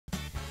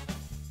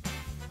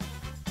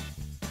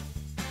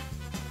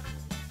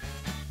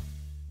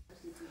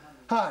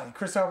Hi,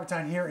 Chris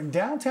Arbutine here in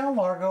downtown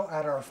Largo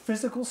at our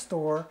physical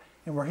store,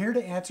 and we're here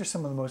to answer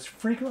some of the most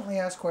frequently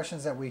asked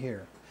questions that we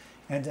hear.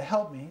 And to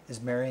help me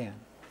is Mary Ann.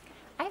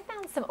 I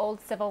found some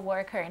old Civil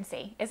War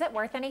currency. Is it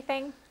worth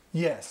anything?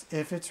 Yes,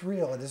 if it's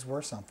real, it is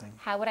worth something.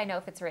 How would I know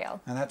if it's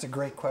real? And that's a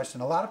great question.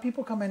 A lot of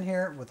people come in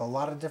here with a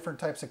lot of different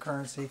types of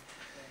currency,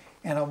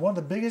 and one of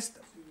the biggest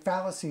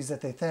fallacies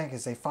that they think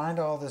is they find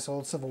all this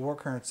old Civil War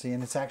currency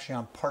and it's actually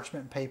on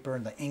parchment paper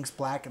and the ink's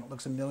black and it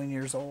looks 1,000,000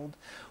 years old.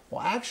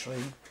 Well,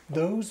 actually,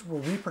 those were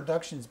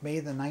reproductions made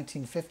in the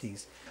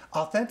 1950s.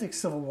 Authentic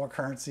Civil War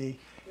currency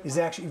is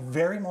actually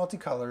very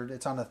multicolored.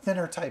 It's on a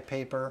thinner type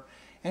paper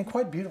and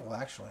quite beautiful,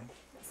 actually.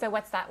 So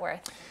what's that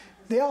worth?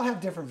 They all have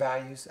different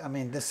values. I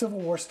mean, the Civil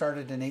War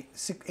started in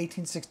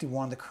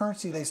 1861. The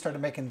currency they started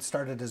making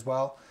started as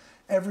well.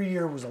 Every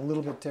year was a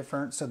little bit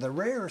different. So the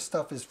rare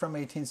stuff is from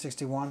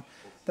 1861.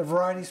 The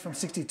varieties from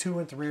 62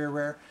 and 3 are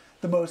rare.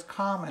 The most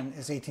common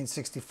is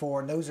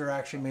 1864, and those are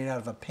actually made out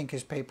of a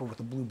pinkish paper with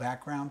a blue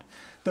background.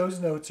 Those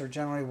notes are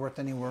generally worth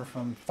anywhere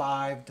from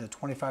 $5 to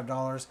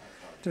 $25.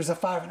 There's a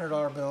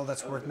 $500 bill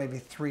that's worth maybe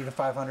 $300 to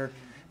 $500.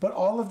 But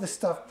all of the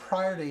stuff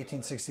prior to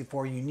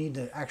 1864, you need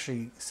to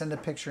actually send a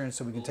picture in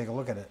so we can take a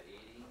look at it.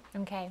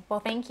 Okay, well,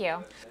 thank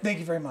you. Thank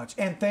you very much.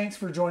 And thanks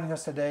for joining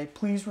us today.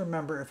 Please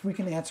remember, if we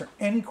can answer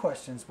any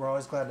questions, we're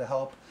always glad to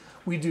help.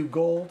 We do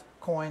gold,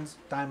 coins,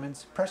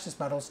 diamonds, precious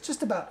metals,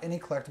 just about any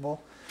collectible.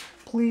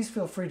 Please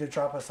feel free to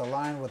drop us a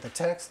line with a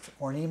text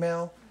or an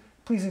email.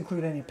 Please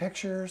include any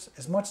pictures,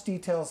 as much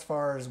detail as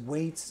far as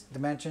weights,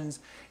 dimensions,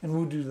 and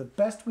we'll do the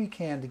best we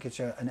can to get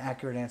you an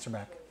accurate answer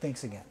back.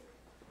 Thanks again.